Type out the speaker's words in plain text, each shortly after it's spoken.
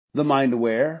The Mind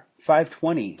Aware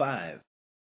 525.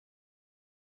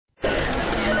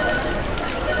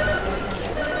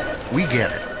 We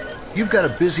get it. You've got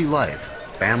a busy life.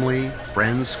 Family,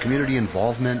 friends, community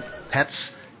involvement,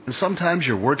 pets, and sometimes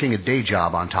you're working a day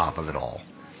job on top of it all.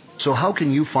 So how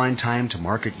can you find time to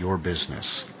market your business?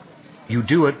 You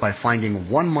do it by finding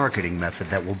one marketing method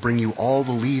that will bring you all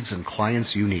the leads and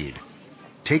clients you need.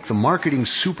 Take the Marketing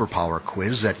Superpower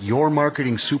quiz at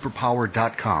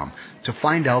yourmarketingsuperpower.com to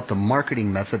find out the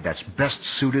marketing method that's best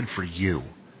suited for you.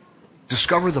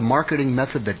 Discover the marketing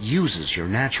method that uses your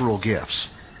natural gifts.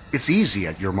 It's easy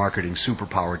at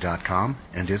yourmarketingsuperpower.com,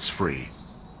 and it's free.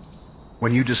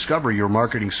 When you discover your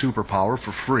marketing superpower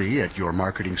for free at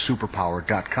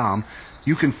yourmarketingsuperpower.com,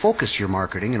 you can focus your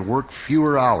marketing and work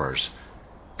fewer hours.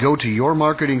 Go to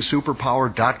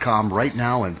yourmarketingsuperpower.com right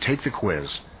now and take the quiz.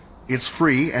 It's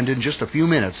free, and in just a few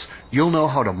minutes, you'll know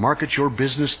how to market your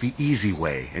business the easy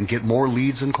way and get more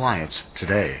leads and clients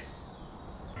today.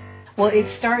 Well, it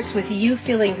starts with you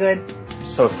feeling good.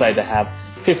 So excited to have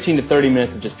 15 to 30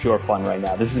 minutes of just pure fun right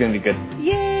now. This is going to be good.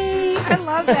 Yay! I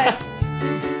love that.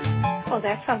 Oh,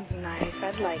 that sounds nice.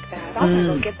 I'd like that. I'll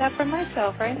go get that for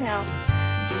myself right now.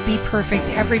 Be perfect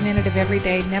every minute of every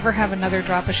day. Never have another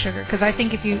drop of sugar. Because I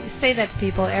think if you say that to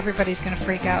people, everybody's going to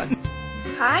freak out.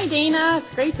 Hi, Dana.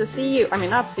 It's great to see you. I mean,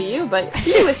 not see you, but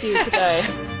be with you today.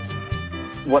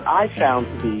 What I found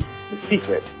to be the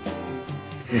secret.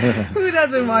 Who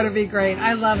doesn't want to be great?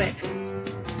 I love it.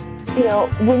 You know,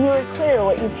 when you're clear,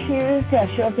 what you choose to have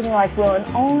show up in your life will, and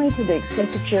only to the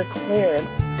extent that you're clear.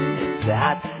 And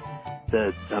that's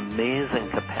the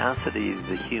amazing capacity of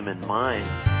the human mind.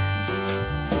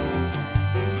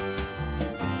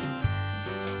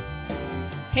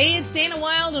 Hey, it's Dana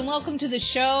Wilde, and welcome to the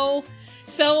show.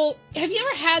 So, have you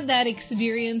ever had that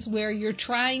experience where you're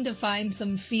trying to find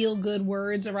some feel-good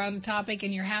words around a topic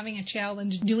and you're having a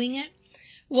challenge doing it?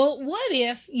 Well, what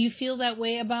if you feel that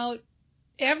way about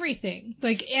everything?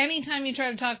 Like, anytime you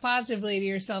try to talk positively to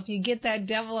yourself, you get that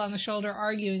devil on the shoulder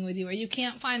arguing with you, or you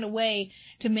can't find a way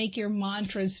to make your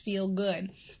mantras feel good.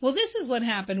 Well, this is what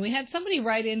happened. We had somebody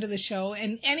write into the show,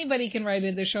 and anybody can write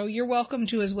into the show. You're welcome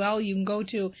to as well. You can go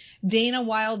to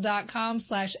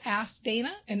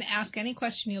danawilde.com/askdana and ask any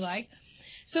question you like.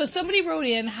 So somebody wrote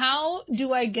in, how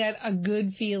do I get a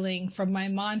good feeling from my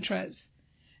mantras?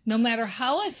 No matter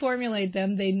how I formulate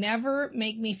them, they never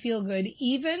make me feel good,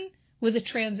 even with a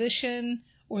transition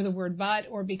or the word but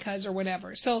or because or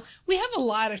whatever. So we have a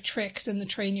lot of tricks in the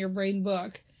Train Your Brain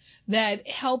book that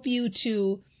help you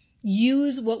to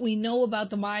use what we know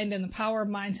about the mind and the power of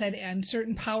mindset and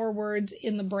certain power words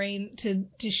in the brain to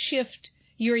shift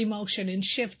your emotion and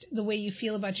shift the way you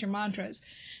feel about your mantras.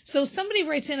 So somebody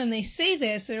writes in and they say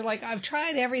this, they're like, I've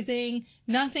tried everything,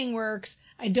 nothing works,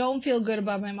 I don't feel good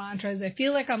about my mantras, I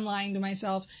feel like I'm lying to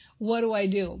myself, what do I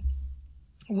do?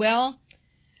 Well,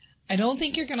 I don't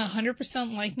think you're going to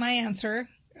 100% like my answer.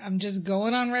 I'm just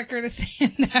going on record as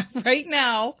saying that right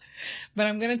now, but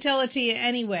I'm going to tell it to you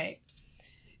anyway.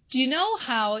 Do you know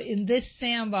how in this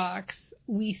sandbox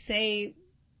we say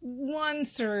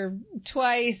once or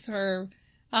twice or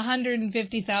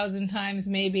 150,000 times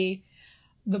maybe,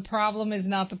 the problem is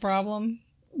not the problem?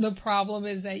 The problem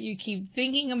is that you keep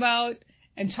thinking about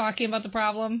and talking about the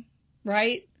problem,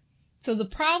 right? So the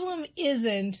problem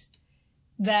isn't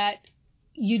that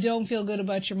you don't feel good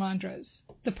about your mantras.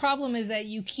 The problem is that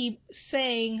you keep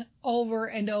saying over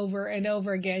and over and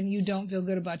over again, you don't feel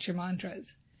good about your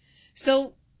mantras.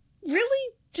 So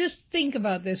really just think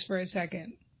about this for a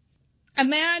second.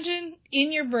 Imagine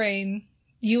in your brain,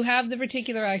 you have the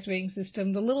reticular activating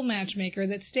system, the little matchmaker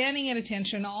that's standing at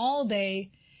attention all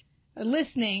day,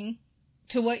 listening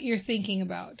to what you're thinking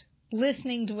about,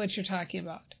 listening to what you're talking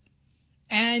about.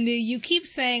 And you keep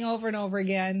saying over and over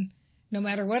again, no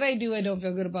matter what I do, I don't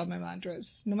feel good about my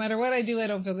mantras. No matter what I do, I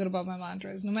don't feel good about my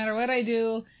mantras. No matter what I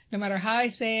do, no matter how I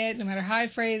say it, no matter how I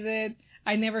phrase it,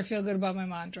 I never feel good about my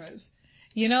mantras.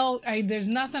 You know, there's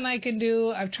nothing I can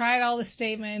do. I've tried all the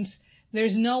statements.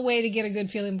 There's no way to get a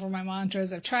good feeling for my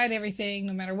mantras. I've tried everything.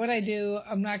 No matter what I do,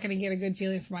 I'm not going to get a good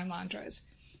feeling for my mantras.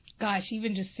 Gosh,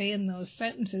 even just saying those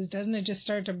sentences, doesn't it just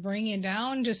start to bring you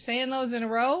down, just saying those in a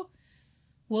row?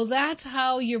 Well, that's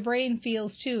how your brain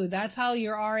feels too. That's how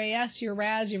your RAS, your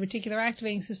RAS, your reticular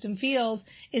activating system feels,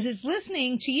 is it's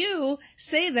listening to you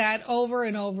say that over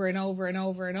and over and over and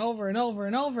over and over and over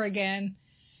and over again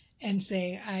and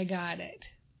say, I got it.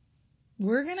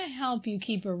 We're going to help you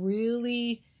keep a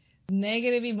really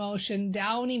negative emotion,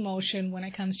 down emotion when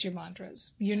it comes to your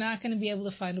mantras. You're not going to be able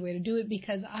to find a way to do it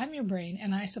because I'm your brain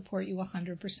and I support you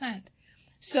 100%.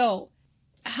 So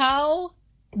how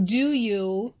do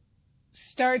you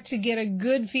start to get a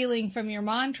good feeling from your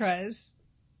mantras,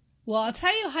 well, I'll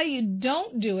tell you how you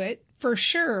don't do it for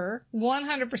sure,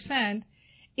 100%,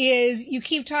 is you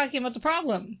keep talking about the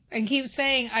problem and keep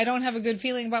saying, I don't have a good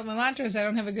feeling about my mantras. I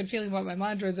don't have a good feeling about my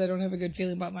mantras. I don't have a good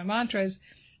feeling about my mantras.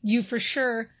 You for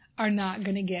sure are not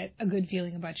going to get a good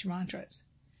feeling about your mantras.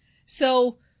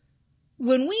 So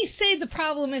when we say the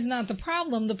problem is not the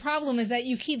problem is that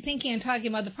you keep thinking and talking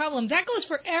about the problem. That goes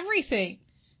for everything.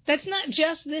 That's not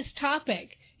just this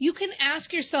topic. You can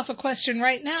ask yourself a question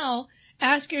right now.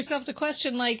 Ask yourself the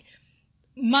question like,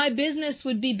 my business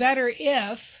would be better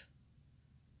if,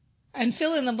 and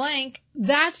fill in the blank.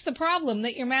 That's the problem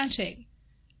that you're matching.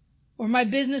 Or my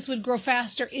business would grow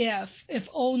faster if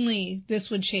only this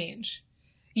would change.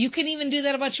 You can even do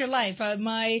that about your life.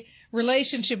 My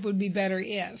relationship would be better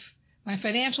if. My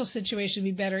financial situation would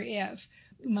be better if.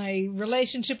 My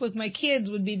relationship with my kids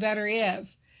would be better if.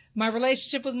 My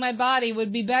relationship with my body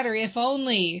would be better if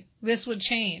only this would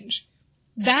change.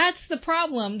 That's the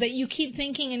problem that you keep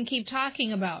thinking and keep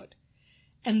talking about.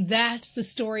 And that's the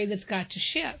story that's got to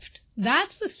shift.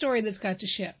 That's the story that's got to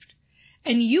shift.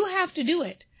 And you have to do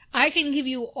it. I can give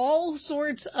you all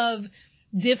sorts of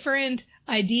different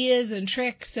ideas and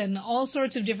tricks and all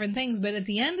sorts of different things, but at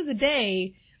the end of the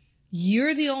day,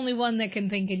 you're the only one that can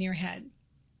think in your head.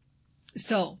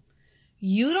 So,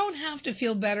 you don't have to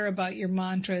feel better about your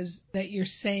mantras that you're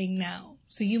saying now.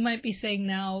 So you might be saying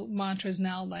now, mantras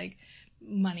now like,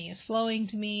 money is flowing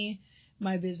to me,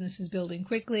 my business is building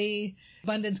quickly,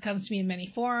 abundance comes to me in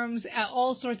many forms,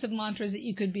 all sorts of mantras that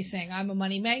you could be saying. I'm a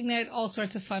money magnet, all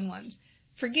sorts of fun ones.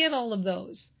 Forget all of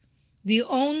those. The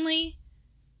only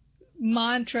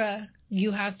mantra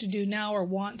you have to do now or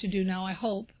want to do now, I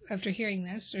hope, after hearing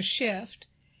this, or shift,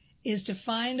 is to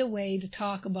find a way to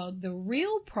talk about the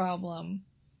real problem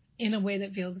in a way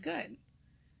that feels good.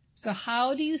 So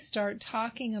how do you start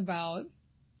talking about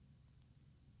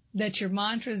that your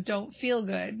mantras don't feel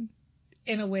good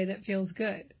in a way that feels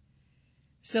good?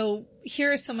 So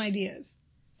here are some ideas.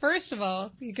 First of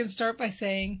all, you can start by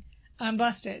saying, I'm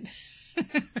busted.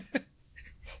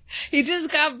 You just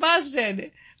got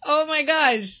busted. Oh my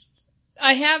gosh.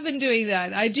 I have been doing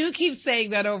that. I do keep saying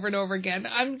that over and over again.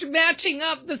 I'm matching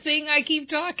up the thing I keep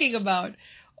talking about.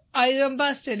 I am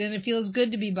busted, and it feels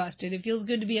good to be busted. It feels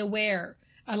good to be aware.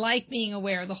 I like being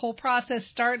aware. The whole process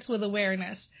starts with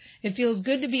awareness. It feels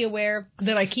good to be aware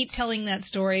that I keep telling that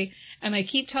story, and I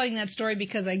keep telling that story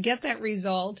because I get that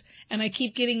result, and I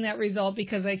keep getting that result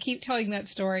because I keep telling that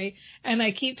story, and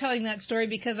I keep telling that story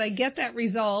because I get that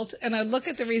result, and I look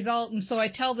at the result, and so I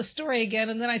tell the story again,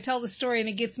 and then I tell the story, and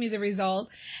it gets me the result,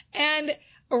 and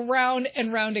around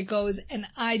and round it goes, and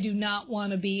I do not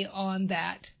want to be on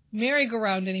that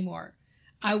merry-go-round anymore.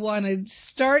 I want to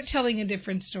start telling a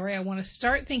different story. I want to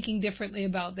start thinking differently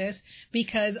about this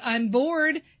because I'm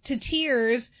bored to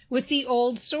tears with the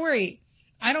old story.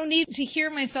 I don't need to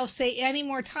hear myself say any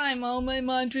more time, oh, my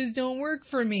mantras don't work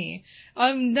for me.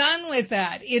 I'm done with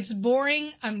that. It's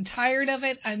boring. I'm tired of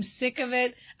it. I'm sick of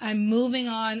it. I'm moving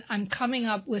on. I'm coming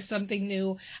up with something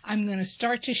new. I'm going to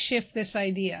start to shift this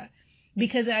idea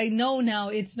because I know now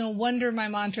it's no wonder my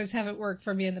mantras haven't worked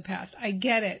for me in the past. I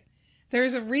get it.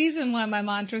 There's a reason why my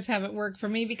mantras haven't worked for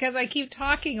me because I keep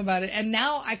talking about it. And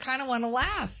now I kind of want to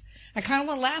laugh. I kind of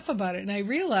want to laugh about it. And I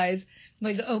realize,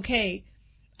 like, okay,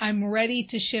 I'm ready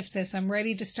to shift this. I'm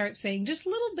ready to start saying just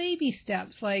little baby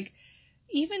steps. Like,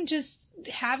 even just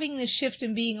having this shift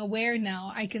and being aware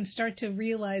now, I can start to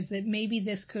realize that maybe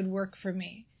this could work for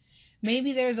me.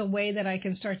 Maybe there's a way that I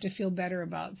can start to feel better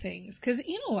about things. Because,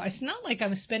 it's not like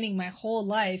I'm spending my whole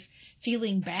life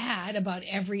feeling bad about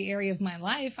every area of my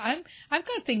life. I've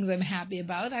got things I'm happy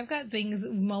about. I've got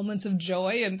moments of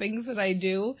joy and things that I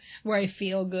do where I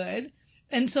feel good.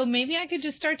 And so maybe I could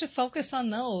just start to focus on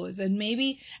those. And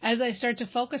maybe as I start to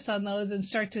focus on those and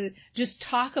start to just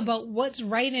talk about what's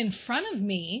right in front of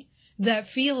me that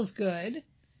feels good,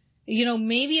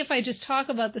 maybe if I just talk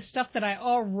about the stuff that I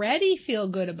already feel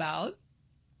good about,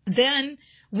 then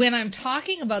when I'm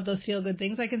talking about those feel good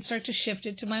things, I can start to shift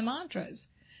it to my mantras.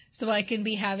 So I can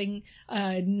be having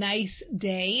a nice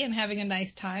day and having a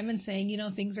nice time and saying,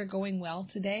 things are going well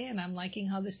today and I'm liking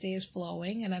how this day is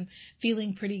flowing and I'm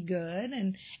feeling pretty good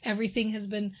and everything has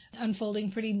been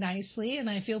unfolding pretty nicely and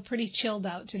I feel pretty chilled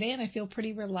out today and I feel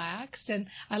pretty relaxed and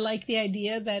I like the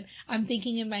idea that I'm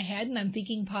thinking in my head and I'm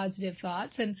thinking positive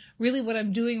thoughts and really what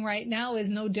I'm doing right now is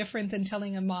no different than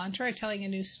telling a mantra or telling a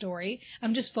new story.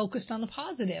 I'm just focused on the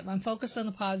positive. I'm focused on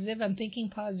the positive. I'm thinking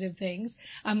positive things.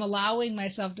 I'm allowing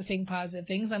myself to to think positive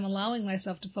things. I'm allowing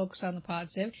myself to focus on the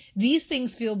positive. These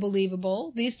things feel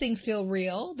believable. These things feel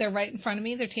real. They're right in front of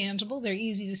me. They're tangible. They're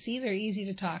easy to see. They're easy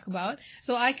to talk about.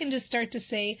 So I can just start to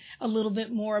say a little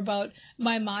bit more about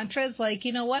my mantras, like,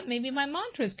 you know what, maybe my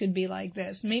mantras could be like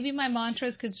this. Maybe my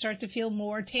mantras could start to feel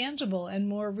more tangible and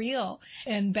more real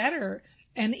and better.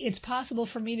 And it's possible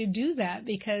for me to do that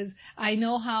because I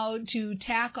know how to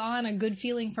tack on a good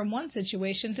feeling from one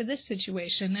situation to this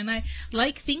situation. And I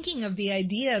like thinking of the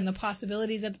idea and the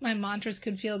possibility that my mantras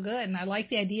could feel good. And I like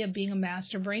the idea of being a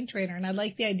master brain trainer. And I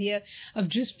like the idea of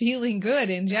just feeling good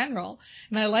in general.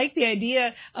 And I like the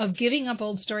idea of giving up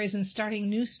old stories and starting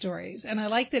new stories. And I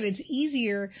like that it's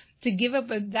easier to give up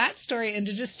that story and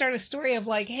to just start a story of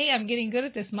like, hey, I'm getting good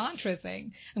at this mantra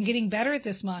thing. I'm getting better at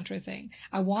this mantra thing.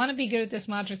 I want to be good at this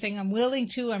mantra thing. I'm willing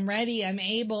to. I'm ready. I'm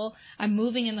able. I'm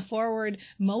moving in the forward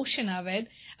motion of it.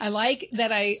 I like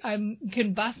that I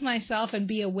can bust myself and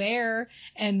be aware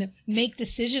and make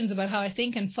decisions about how I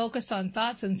think and focus on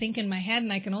thoughts and think in my head,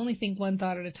 and I can only think one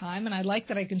thought at a time. And I like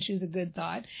that I can choose a good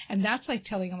thought. And that's like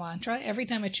telling a mantra. Every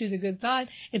time I choose a good thought,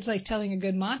 it's like telling a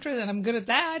good mantra, and I'm good at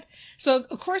that. So,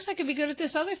 of course, I could be good at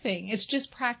this other thing. It's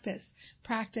just practice,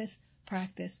 practice,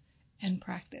 practice, and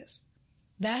practice.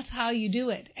 That's how you do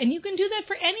it. And you can do that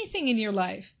for anything in your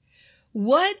life.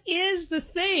 What is the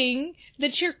thing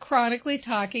that you're chronically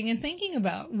talking and thinking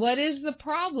about? What is the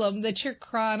problem that you're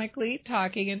chronically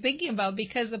talking and thinking about?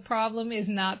 Because the problem is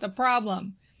not the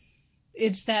problem.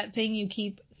 It's that thing you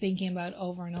keep thinking about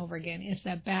over and over again. It's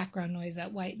that background noise,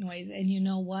 that white noise. And you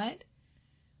know what?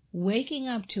 Waking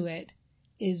up to it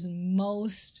is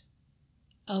most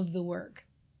of the work.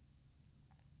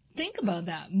 Think about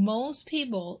that. Most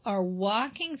people are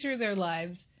walking through their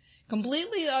lives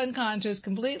completely unconscious,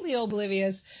 completely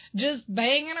oblivious, just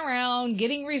banging around,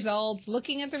 getting results,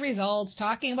 looking at the results,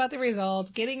 talking about the results,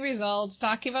 getting results,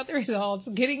 talking about the results,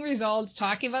 getting results,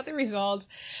 talking about the results.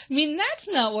 I mean, that's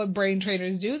not what brain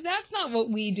trainers do. That's not what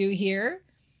we do here.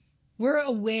 We're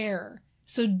aware.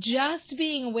 So just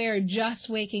being aware, just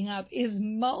waking up is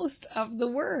most of the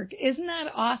work. Isn't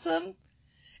that awesome?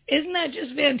 Isn't that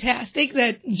just fantastic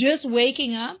that just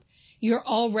waking up, you're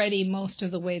already most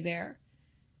of the way there?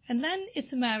 And then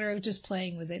it's a matter of just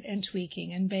playing with it and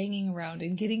tweaking and banging around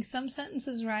and getting some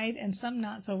sentences right and some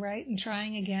not so right and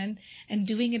trying again and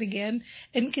doing it again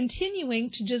and continuing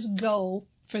to just go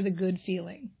for the good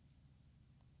feeling.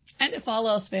 And if all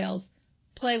else fails,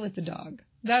 play with the dog.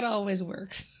 That always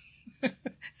works.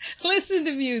 Listen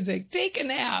to music, take a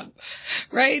nap,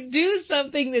 right? Do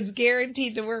something that's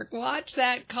guaranteed to work. Watch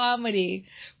that comedy,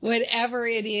 whatever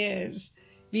it is,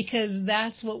 because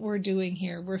that's what we're doing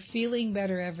here. We're feeling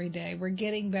better every day. We're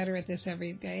getting better at this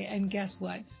every day. And guess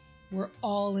what? We're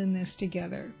all in this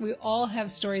together. We all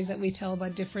have stories that we tell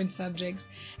about different subjects.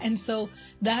 And so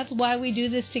that's why we do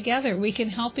this together. We can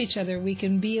help each other. We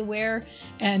can be aware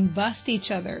and bust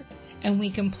each other. And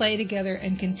we can play together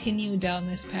and continue down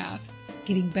this path,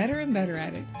 getting better and better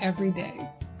at it every day.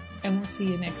 And we'll see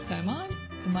you next time on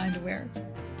The Mind Aware.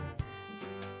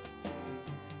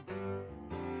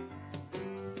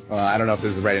 I don't know if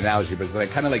this is the right analogy, but it's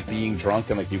like kind of like being drunk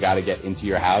and like you got to get into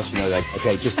your house. You know, like,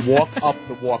 okay, just walk up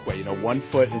the walkway, you know, one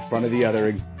foot in front of the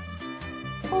other.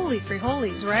 Holy free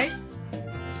holies, right?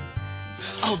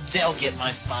 Oh, they'll get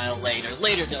my smile later.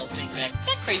 Later they'll think that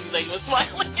crazy lady was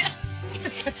smiling at me.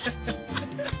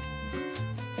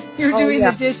 You're doing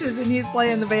the dishes and he's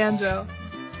playing the banjo.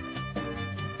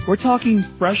 We're talking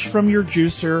fresh from your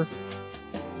juicer.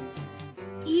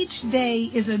 Each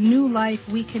day is a new life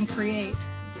we can create.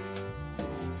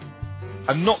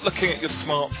 And not looking at your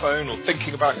smartphone or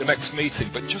thinking about your next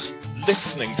meeting, but just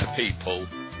listening to people.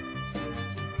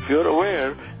 If you're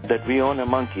aware that we own a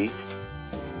monkey.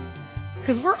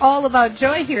 Because we're all about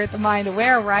joy here at The Mind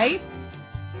Aware, right?